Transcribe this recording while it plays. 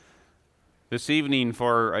This evening,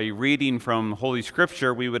 for a reading from Holy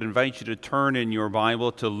Scripture, we would invite you to turn in your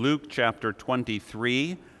Bible to Luke chapter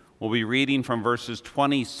 23. We'll be reading from verses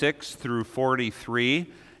 26 through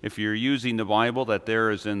 43. If you're using the Bible that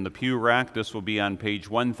there is in the pew rack, this will be on page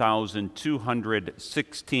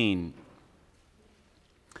 1216.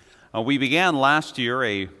 We began last year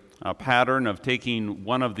a pattern of taking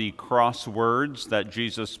one of the cross words that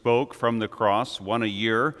Jesus spoke from the cross, one a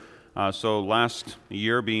year. So last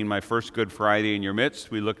year, being my first Good Friday in your midst,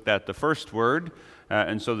 we looked at the first word.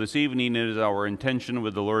 And so this evening it is our intention,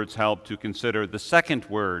 with the Lord's help, to consider the second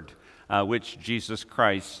word, which Jesus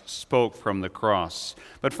Christ spoke from the cross.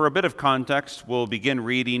 But for a bit of context, we'll begin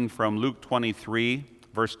reading from Luke 23,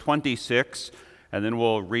 verse 26, and then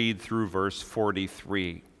we'll read through verse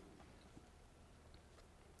 43.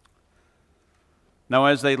 Now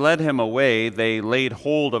as they led him away, they laid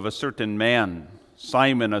hold of a certain man,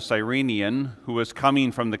 Simon, a Cyrenian, who was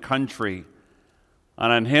coming from the country,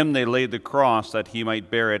 and on him they laid the cross that he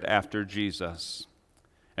might bear it after Jesus.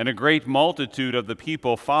 And a great multitude of the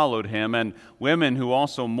people followed him, and women who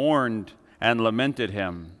also mourned and lamented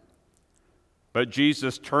him. But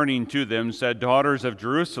Jesus, turning to them, said, "Daughters of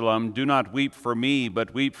Jerusalem, do not weep for me,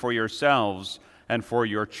 but weep for yourselves and for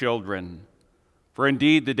your children. For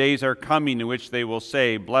indeed the days are coming in which they will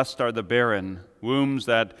say, 'Blessed are the barren, wombs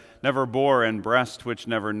that never bore and breast which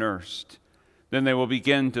never nursed.' Then they will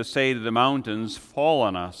begin to say to the mountains, 'Fall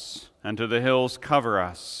on us,' and to the hills, 'Cover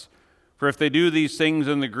us.' For if they do these things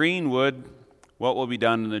in the green wood, what will be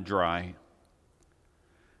done in the dry?"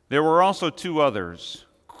 There were also two others,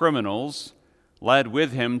 criminals, led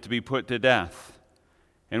with him to be put to death.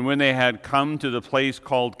 And when they had come to the place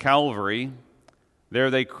called Calvary,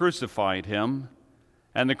 there they crucified him,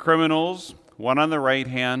 and the criminals, one on the right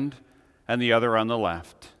hand and the other on the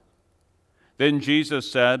left. Then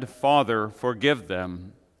Jesus said, "Father, forgive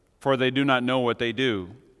them, for they do not know what they do."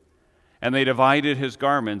 And they divided his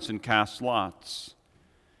garments and cast lots.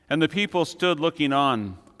 And the people stood looking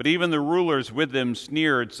on, but even the rulers with them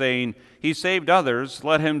sneered, saying, "He saved others,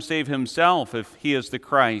 let him save himself if he is the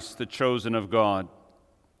Christ, the chosen of God."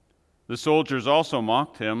 The soldiers also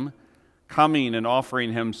mocked him, coming and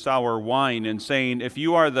offering him sour wine, and saying, "If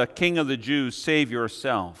you are the King of the Jews, save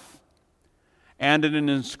yourself." And an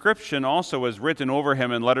inscription also was written over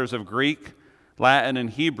him in letters of Greek, Latin,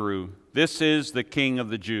 and Hebrew, "This is the King of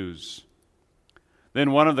the Jews."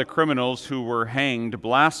 Then one of the criminals who were hanged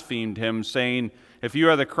blasphemed him, saying, "If you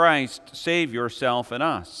are the Christ, save yourself and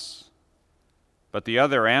us." But the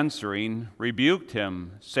other, answering, rebuked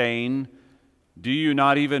him, saying, "Do you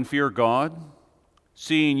not even fear God,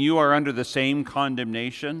 seeing you are under the same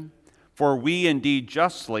condemnation? For we indeed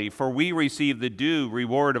justly, for we receive the due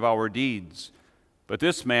reward of our deeds. But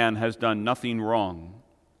this man has done nothing wrong."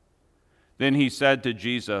 Then he said to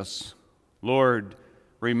Jesus, "Lord,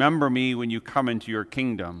 remember me when you come into your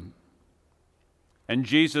kingdom." And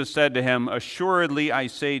Jesus said to him, "Assuredly I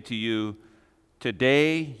say to you,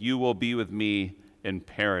 today you will be with me in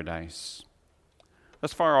paradise."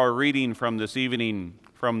 Thus far our reading from this evening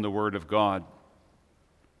from the Word of God.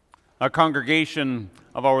 A congregation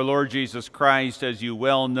of our Lord Jesus Christ, as you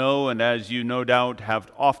well know and as you no doubt have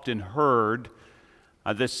often heard,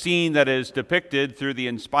 the scene that is depicted through the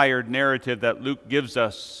inspired narrative that Luke gives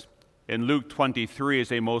us in Luke 23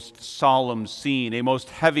 is a most solemn scene, a most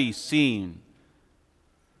heavy scene.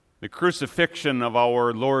 The crucifixion of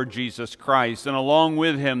our Lord Jesus Christ, and along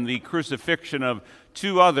with him the crucifixion of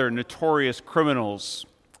two other notorious criminals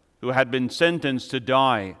who had been sentenced to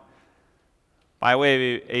die by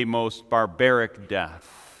way of a most barbaric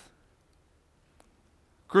death.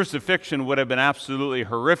 Crucifixion would have been absolutely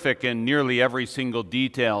horrific in nearly every single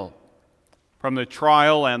detail, from the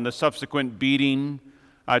trial and the subsequent beating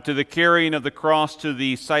to the carrying of the cross to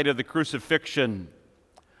the site of the crucifixion.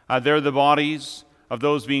 There the bodies of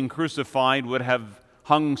those being crucified would have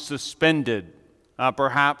hung suspended,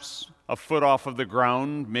 perhaps a foot off of the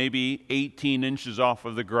ground, maybe 18 inches off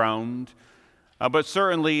of the ground, but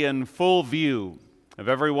certainly in full view of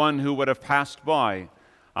everyone who would have passed by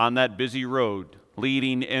on that busy road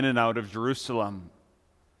leading in and out of Jerusalem.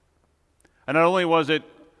 And not only was it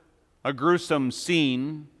a gruesome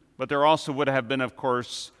scene, but there also would have been, of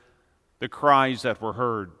course, the cries that were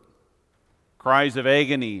heard. Cries of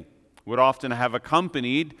agony would often have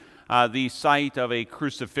accompanied the sight of a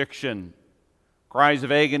crucifixion. Cries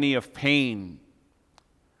of agony of pain.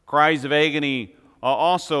 Cries of agony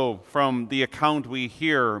also from the account we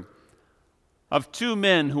hear of two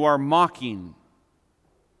men who are mocking,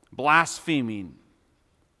 blaspheming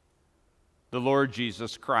the Lord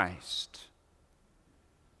Jesus Christ.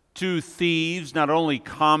 Two thieves, not only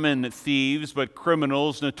common thieves, but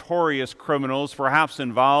criminals, notorious criminals, perhaps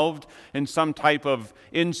involved in some type of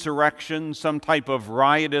insurrection, some type of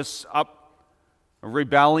riotous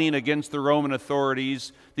rebellion against the Roman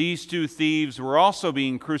authorities. These two thieves were also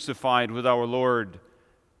being crucified with our Lord,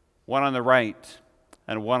 one on the right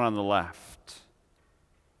and one on the left.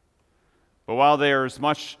 But while there is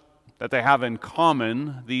much that they have in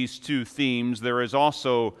common, these two themes, there is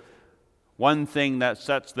also one thing that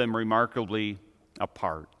sets them remarkably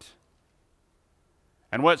apart.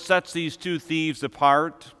 And what sets these two thieves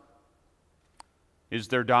apart is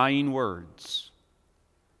their dying words.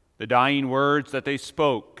 The dying words that they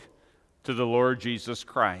spoke to the Lord Jesus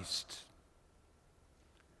Christ.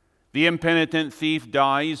 The impenitent thief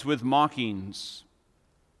dies with mockings.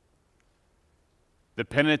 The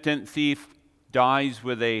penitent thief dies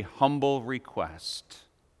with a humble request.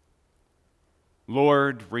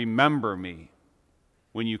 Lord, remember me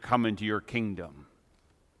when you come into your kingdom.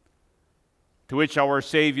 To which our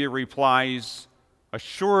Savior replies,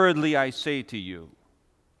 assuredly I say to you,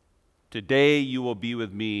 today you will be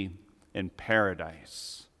with me in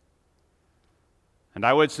paradise. And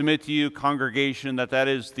I would submit to you, congregation, that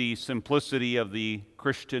is the simplicity of the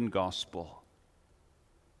Christian gospel.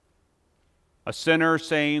 A sinner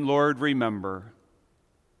saying, Lord, remember,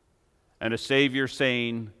 and a Savior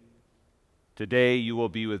saying, today you will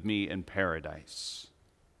be with me in paradise.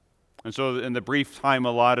 And so in the brief time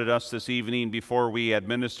allotted us this evening before we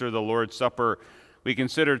administer the Lord's Supper, we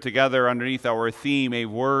consider together underneath our theme a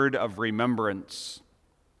word of remembrance.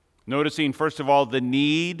 Noticing, first of all, the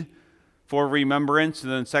need for remembrance,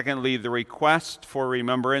 and then secondly, the request for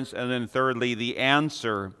remembrance, and then thirdly, the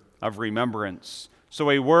answer of remembrance. So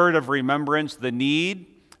a word of remembrance, the need,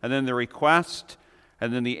 and then the request,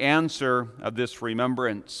 and then the answer of this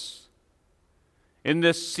remembrance. In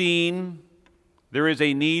this scene, there is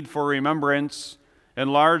a need for remembrance,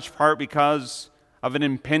 in large part because of an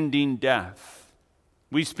impending death.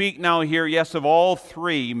 We speak now here, yes, of all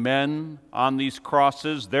three men on these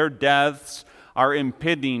crosses. Their deaths are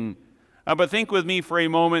impending. But think with me for a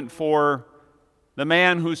moment for the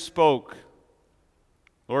man who spoke,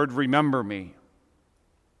 Lord, remember me.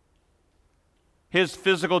 His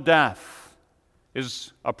physical death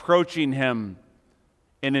is approaching him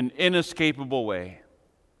in an inescapable way.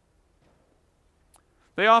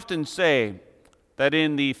 They often say that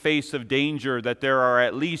in the face of danger that there are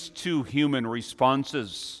at least two human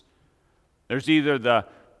responses. There's either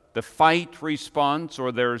the fight response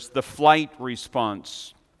or there's the flight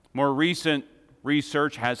response. More recent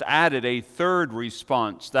research has added a third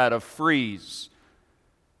response, that of freeze.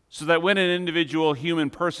 So that when an individual human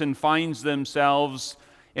person finds themselves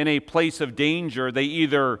in a place of danger, they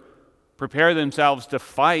either prepare themselves to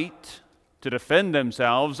fight, to defend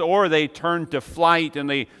themselves, or they turn to flight and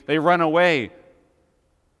they run away.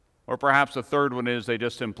 Or perhaps a third one is they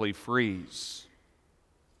just simply freeze.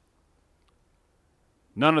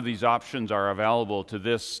 None of these options are available to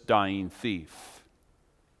this dying thief.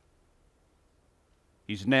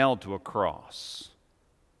 He's nailed to a cross.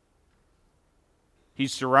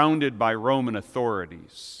 He's surrounded by Roman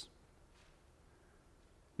authorities.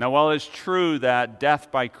 Now, while it's true that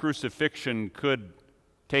death by crucifixion could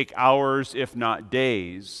take hours, if not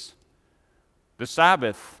days, the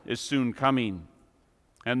Sabbath is soon coming,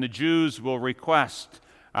 and the Jews will request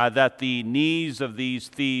that the knees of these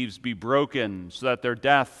thieves be broken so that their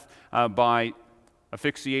death by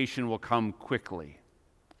asphyxiation will come quickly.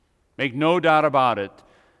 Make no doubt about it,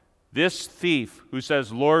 this thief who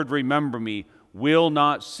says, Lord, remember me, will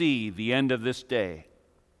not see the end of this day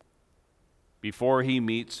before he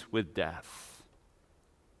meets with death.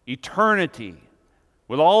 Eternity,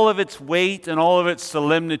 with all of its weight and all of its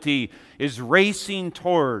solemnity, is racing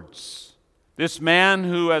towards this man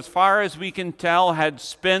who, as far as we can tell, had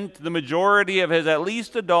spent the majority of his at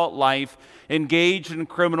least adult life engaged in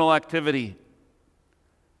criminal activity.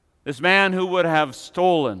 This man who would have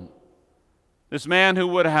stolen. This man who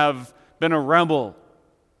would have been a rebel.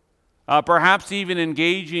 Perhaps even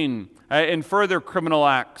engaging in further criminal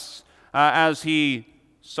acts as he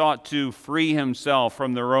sought to free himself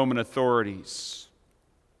from the Roman authorities.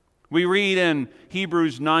 We read in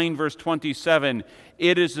Hebrews 9, verse 27,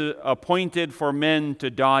 it is appointed for men to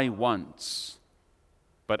die once,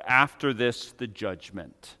 but after this the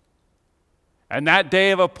judgment. And that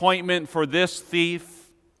day of appointment for this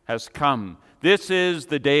thief has come. This is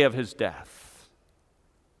the day of his death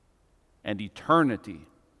and eternity.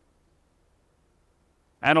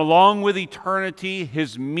 And along with eternity,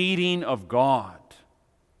 his meeting of God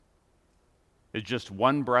is just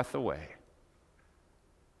one breath away.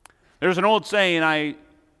 There's an old saying, I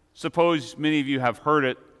suppose many of you have heard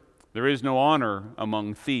it There is no honor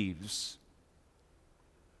among thieves.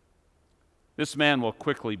 This man will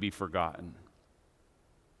quickly be forgotten.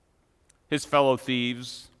 His fellow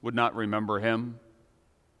thieves would not remember him.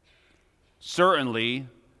 Certainly,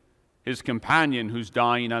 his companion who's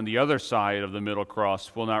dying on the other side of the middle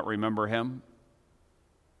cross will not remember him.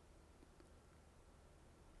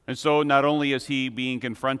 And so not only is he being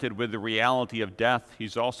confronted with the reality of death,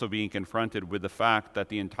 he's also being confronted with the fact that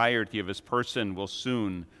the entirety of his person will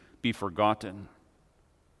soon be forgotten.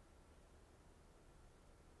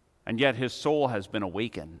 And yet his soul has been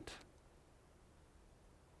awakened.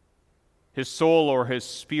 His soul or his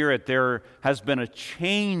spirit, there has been a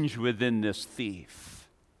change within this thief.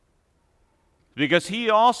 Because he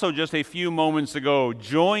also just a few moments ago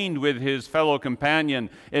joined with his fellow companion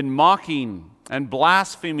in mocking and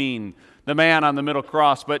blaspheming the man on the middle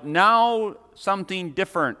cross. But now something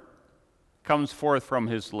different comes forth from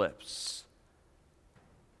his lips.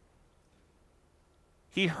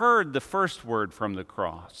 He heard the first word from the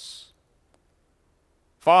cross.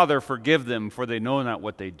 Father, forgive them, for they know not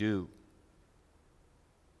what they do.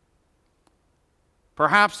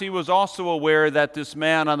 Perhaps he was also aware that this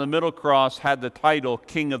man on the middle cross had the title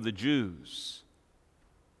King of the Jews.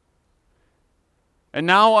 And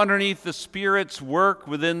now underneath the Spirit's work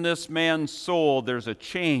within this man's soul, there's a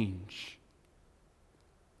change.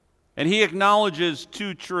 And he acknowledges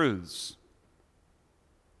two truths.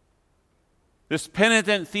 This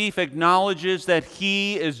penitent thief acknowledges that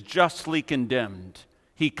he is justly condemned.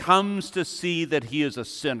 He comes to see that he is a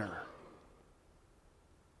sinner.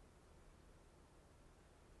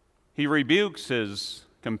 He rebukes his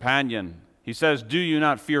companion. He says, "Do you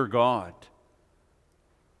not fear God?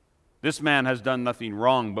 This man has done nothing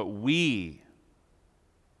wrong, but we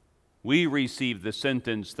receive the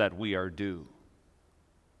sentence that we are due."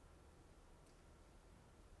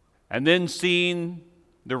 And then seeing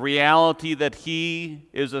the reality that he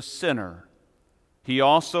is a sinner, he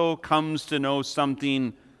also comes to know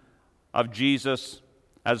something of Jesus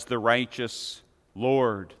as the righteous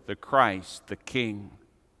Lord, the Christ, the King.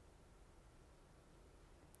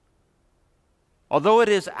 Although it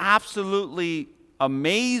is absolutely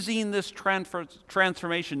amazing, this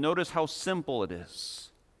transformation, notice how simple it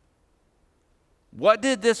is. What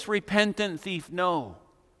did this repentant thief know?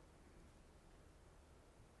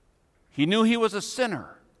 He knew he was a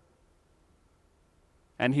sinner,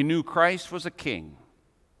 and he knew Christ was a king.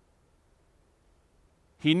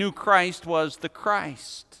 He knew Christ was the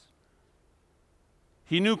Christ.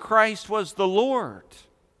 He knew Christ was the Lord.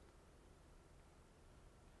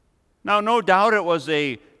 Now, no doubt it was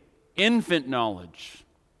an infant knowledge.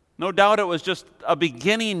 No doubt it was just a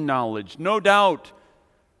beginning knowledge. No doubt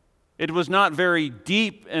it was not very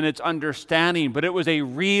deep in its understanding, but it was a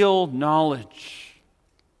real knowledge.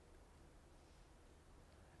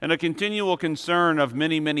 And a continual concern of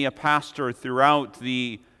many a pastor throughout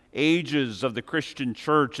the ages of the Christian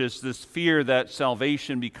church is this fear that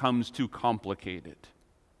salvation becomes too complicated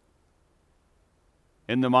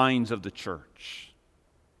in the minds of the church.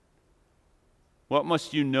 What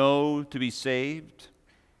must you know to be saved?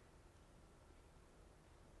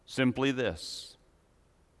 Simply this,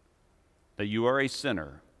 that you are a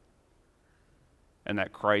sinner and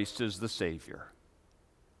that Christ is the Savior.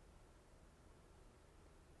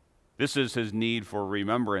 This is his need for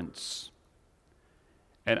remembrance.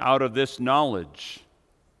 And out of this knowledge,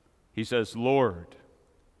 he says, "Lord,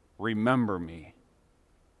 remember me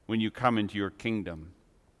when you come into your kingdom."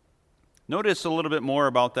 Notice a little bit more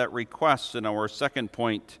about that request in our second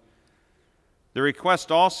point. The request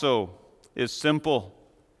also is simple.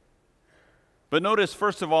 But notice,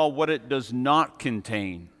 first of all, what it does not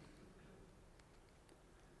contain.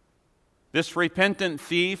 This repentant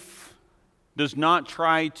thief does not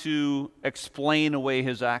try to explain away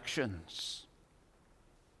his actions.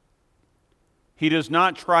 He does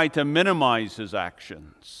not try to minimize his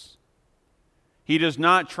actions. He does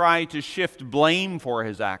not try to shift blame for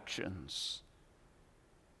his actions.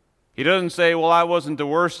 He doesn't say, "Well, I wasn't the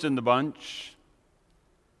worst in the bunch."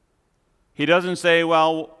 He doesn't say,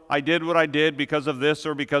 "Well, I did what I did because of this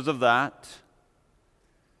or because of that."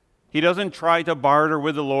 He doesn't try to barter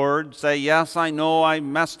with the Lord, say, "Yes, I know I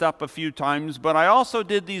messed up a few times, but I also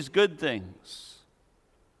did these good things."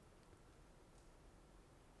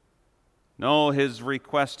 No, his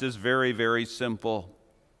request is very simple.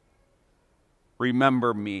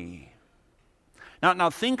 Remember me. Now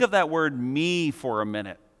think of that word "me" for a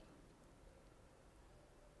minute.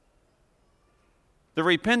 The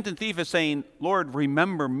repentant thief is saying, "Lord,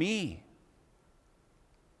 remember me."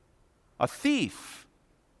 A thief,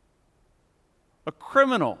 a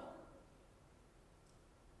criminal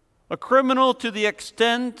to the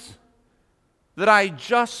extent that I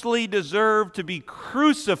justly deserve to be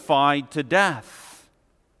crucified to death.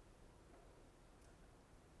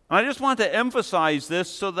 I just want to emphasize this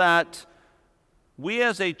so that we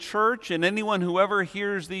as a church and anyone who ever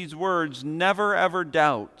hears these words never ever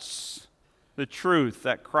doubts the truth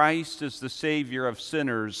that Christ is the Savior of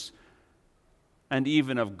sinners and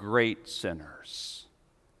even of great sinners.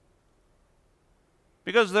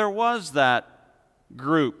 Because there was that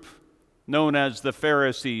group known as the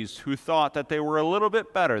Pharisees who thought that they were a little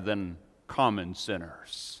bit better than common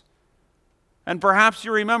sinners. And perhaps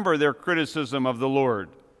you remember their criticism of the Lord.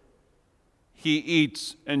 He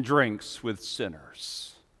eats and drinks with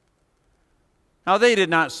sinners. Now, they did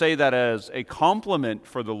not say that as a compliment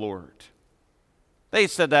for the Lord. They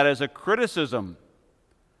said that as a criticism.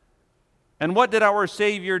 And what did our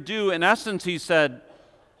Savior do? In essence, he said,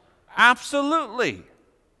 absolutely.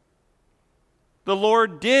 The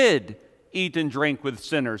Lord did eat and drink with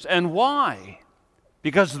sinners. And why?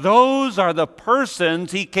 Because those are the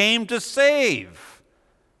persons he came to save.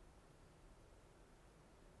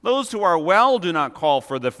 Those who are well do not call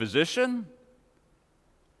for the physician,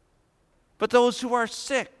 but those who are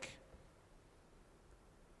sick.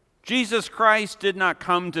 Jesus Christ did not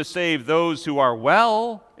come to save those who are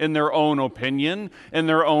well in their own opinion, in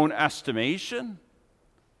their own estimation.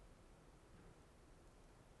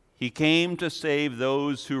 He came to save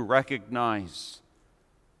those who recognize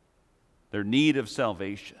their need of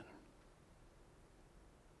salvation.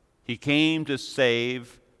 He came to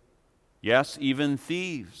save, yes, even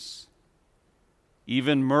thieves,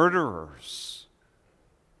 even murderers,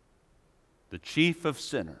 the chief of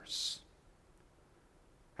sinners.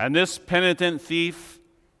 And this penitent thief,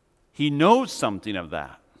 he knows something of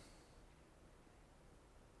that.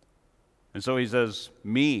 And so he says,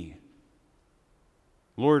 me.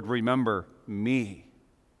 Lord, remember me.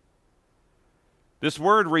 This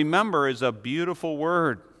word remember is a beautiful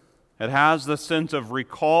word. It has the sense of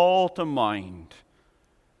recall to mind.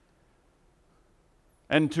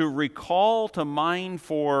 And to recall to mind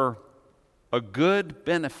for a good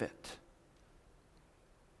benefit.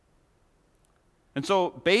 And so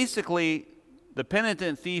basically, the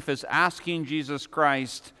penitent thief is asking Jesus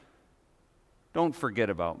Christ, don't forget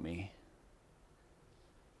about me.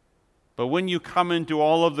 But when you come into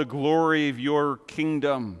all of the glory of your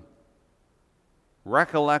kingdom,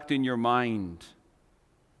 recollect in your mind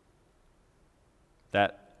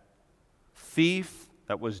that thief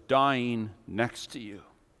that was dying next to you.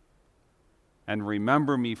 And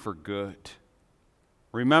remember me for good.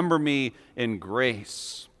 Remember me in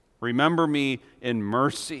grace. Remember me in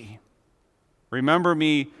mercy. Remember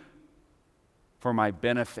me for my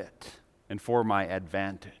benefit and for my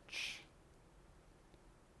advantage.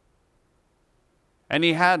 And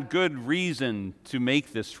he had good reason to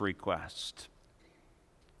make this request.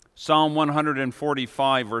 Psalm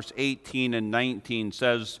 145, verse 18 and 19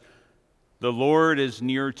 says, "The Lord is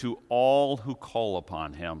near to all who call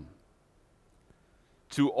upon him.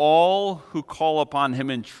 To all who call upon him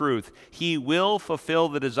in truth, he will fulfill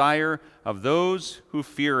the desire of those who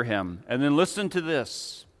fear him." And then listen to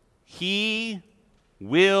this. He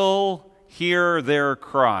will hear their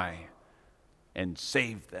cry and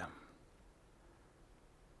save them.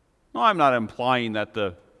 No, I'm not implying that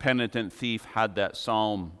the penitent thief had that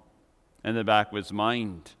psalm in the back of his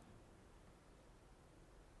mind.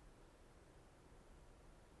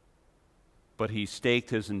 But he staked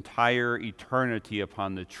his entire eternity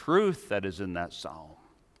upon the truth that is in that psalm.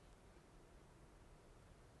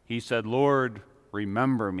 He said, Lord,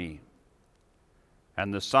 remember me.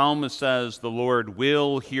 And the psalmist says, the Lord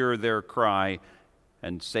will hear their cry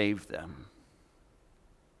and save them.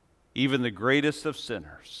 Even the greatest of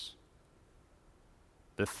sinners,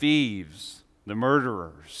 the thieves, the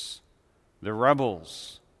murderers, the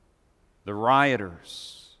rebels, the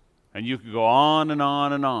rioters, and you could go on and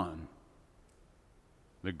on and on.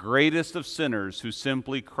 The greatest of sinners who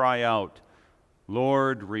simply cry out,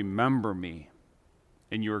 Lord, remember me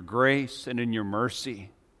in your grace and in your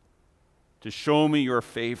mercy to show me your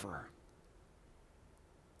favor.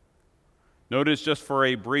 Notice just for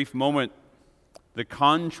a brief moment the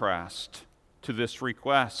contrast to this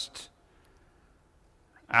request.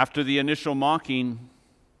 After the initial mocking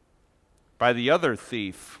by the other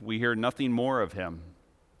thief, we hear nothing more of him.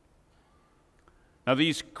 Now,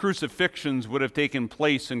 these crucifixions would have taken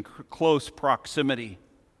place in close proximity.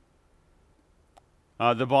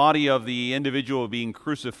 The body of the individual being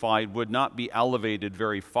crucified would not be elevated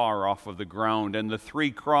very far off of the ground, and the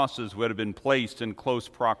three crosses would have been placed in close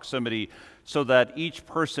proximity so that each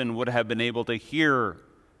person would have been able to hear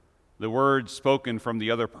the words spoken from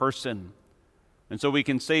the other person. And so we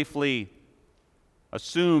can safely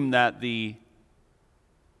assume that the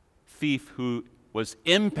thief who was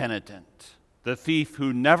impenitent, the thief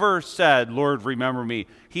who never said, Lord, remember me.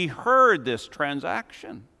 He heard this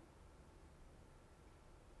transaction.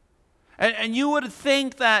 And you would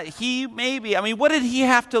think that he maybe, what did he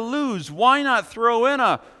have to lose? Why not throw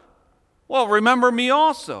in remember me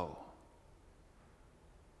also?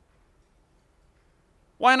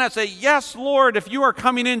 Why not say, yes, Lord, if you are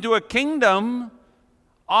coming into a kingdom,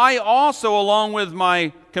 I also, along with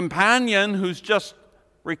my companion who's just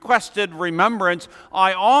requested remembrance,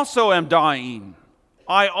 I also am dying.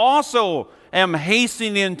 I also am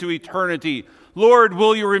hastening into eternity. Lord,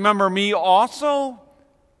 will you remember me also?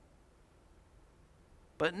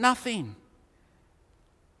 But nothing.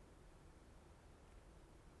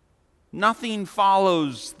 Nothing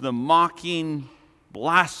follows the mocking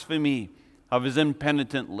blasphemy of his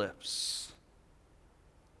impenitent lips.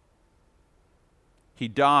 He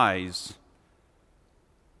dies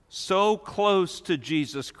so close to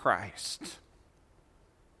Jesus Christ,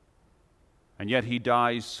 and yet he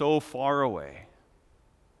dies so far away.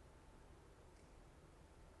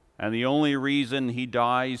 And the only reason he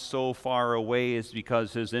dies so far away is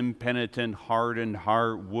because his impenitent, hardened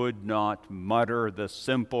heart would not mutter the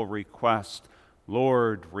simple request,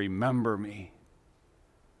 Lord, remember me.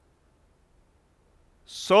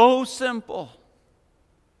 So simple,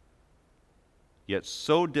 yet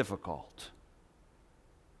so difficult,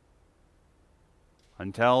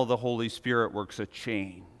 until the Holy Spirit works a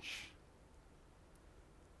change.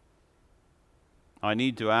 I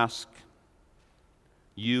need to ask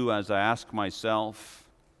you, as I ask myself,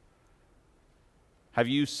 have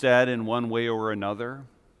you said in one way or another,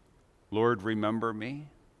 Lord, remember me?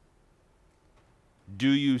 Do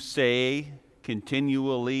you say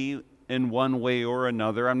continually in one way or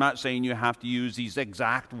another? I'm not saying you have to use these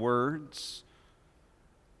exact words.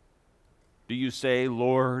 Do you say,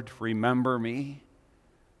 Lord, remember me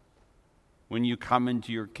when you come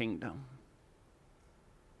into your kingdom?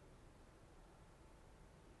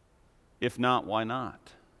 If not, why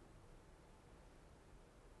not?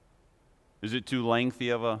 Is it too lengthy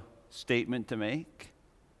of a statement to make?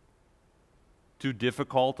 Too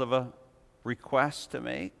difficult of a request to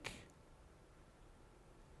make?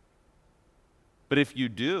 But if you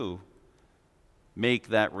do make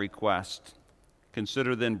that request,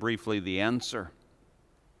 consider then briefly the answer.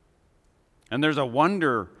 And there's a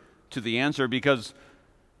wonder to the answer, because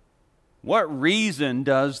what reason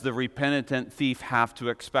does the repentant thief have to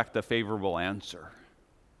expect a favorable answer?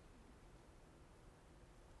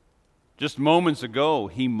 Just moments ago,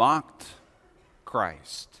 he mocked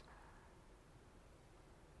Christ.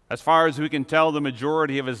 As far as we can tell, the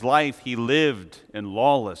majority of his life, he lived in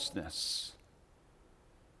lawlessness.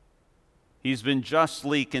 He's been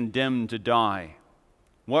justly condemned to die.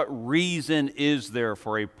 What reason is there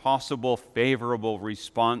for a possible favorable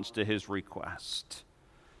response to his request?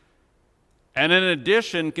 And in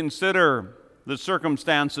addition, consider the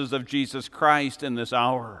circumstances of Jesus Christ in this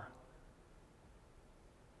hour.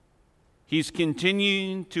 He's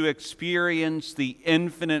continuing to experience the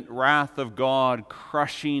infinite wrath of God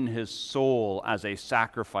crushing his soul as a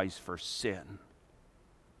sacrifice for sin.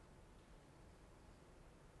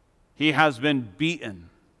 He has been beaten.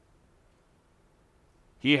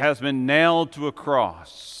 He has been nailed to a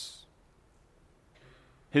cross.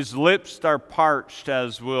 His lips are parched,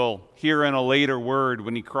 as we'll hear in a later word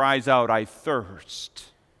when he cries out, I thirst.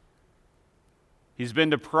 He's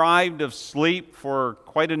been deprived of sleep for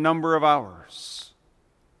quite a number of hours.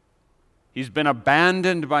 He's been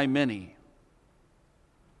abandoned by many.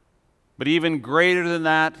 But even greater than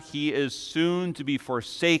that, he is soon to be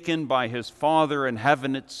forsaken by his Father in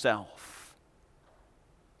heaven itself.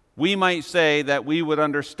 We might say that we would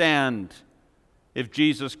understand if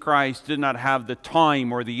Jesus Christ did not have the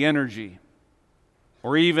time or the energy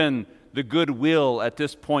or even the goodwill at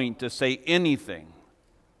this point to say anything.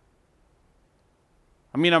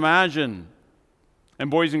 Imagine,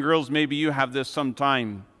 and boys and girls, maybe you have this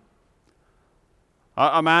sometime.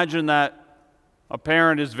 Imagine that a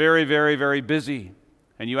parent is very, very, very busy,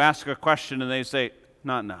 and you ask a question and they say,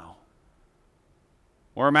 not now.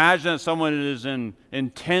 Or imagine that someone is in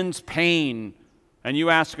intense pain and you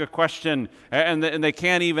ask a question and they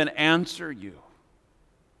can't even answer you.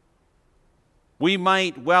 We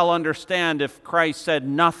might well understand if Christ said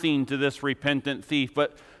nothing to this repentant thief,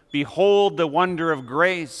 but behold the wonder of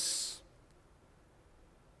grace.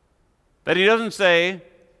 That he doesn't say,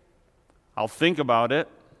 I'll think about it.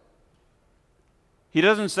 He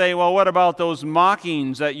doesn't say, well, what about those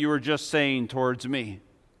mockings that you were just saying towards me?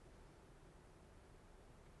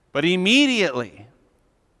 But immediately,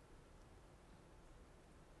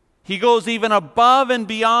 he goes even above and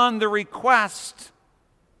beyond the request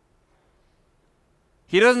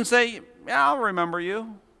He doesn't say, yeah, I'll remember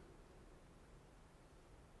you.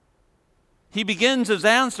 He begins his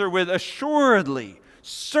answer with assuredly,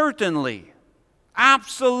 certainly,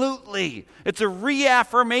 absolutely. It's a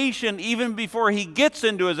reaffirmation even before he gets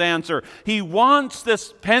into his answer. He wants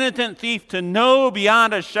this penitent thief to know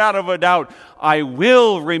beyond a shadow of a doubt, I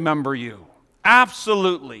will remember you.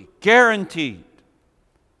 Absolutely, guaranteed.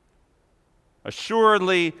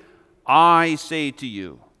 Assuredly, I say to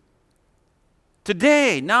you.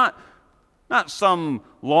 Today, not some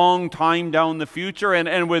long time down the future.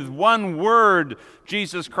 And with one word,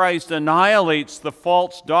 Jesus Christ annihilates the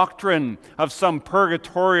false doctrine of some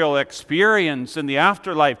purgatorial experience in the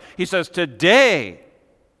afterlife. He says, today,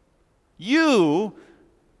 you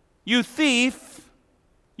thief,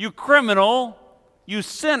 you criminal, you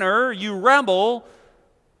sinner, you rebel,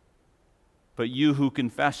 but you who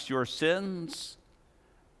confess your sins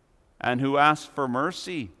and who ask for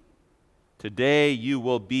mercy, today you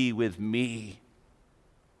will be with me.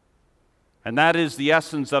 And that is the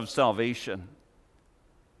essence of salvation.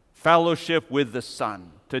 Fellowship with the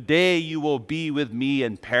Son. Today you will be with me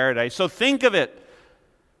in paradise. So think of it.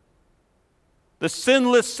 The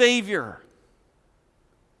sinless Savior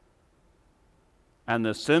and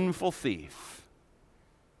the sinful thief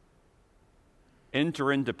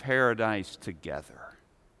enter into paradise together.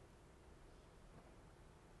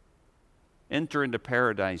 Enter into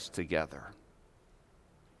paradise together.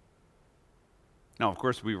 Now, of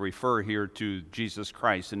course, we refer here to Jesus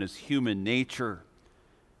Christ in his human nature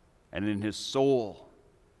and in his soul,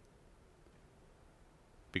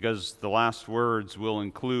 because the last words will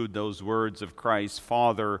include those words of Christ,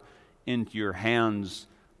 Father, into your hands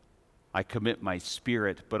I commit my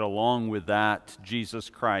spirit. But along with that, Jesus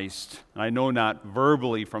Christ, I know not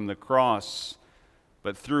verbally from the cross,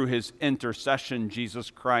 but through his intercession,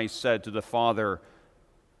 Jesus Christ said to the Father,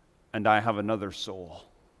 and I have another soul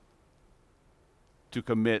to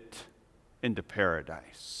commit into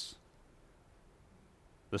paradise.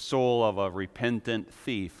 The soul of a repentant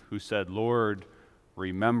thief who said, Lord,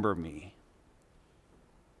 remember me.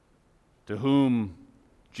 To whom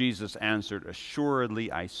Jesus answered, assuredly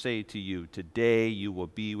I say to you, today you will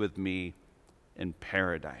be with me in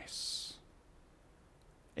paradise.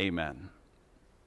 Amen.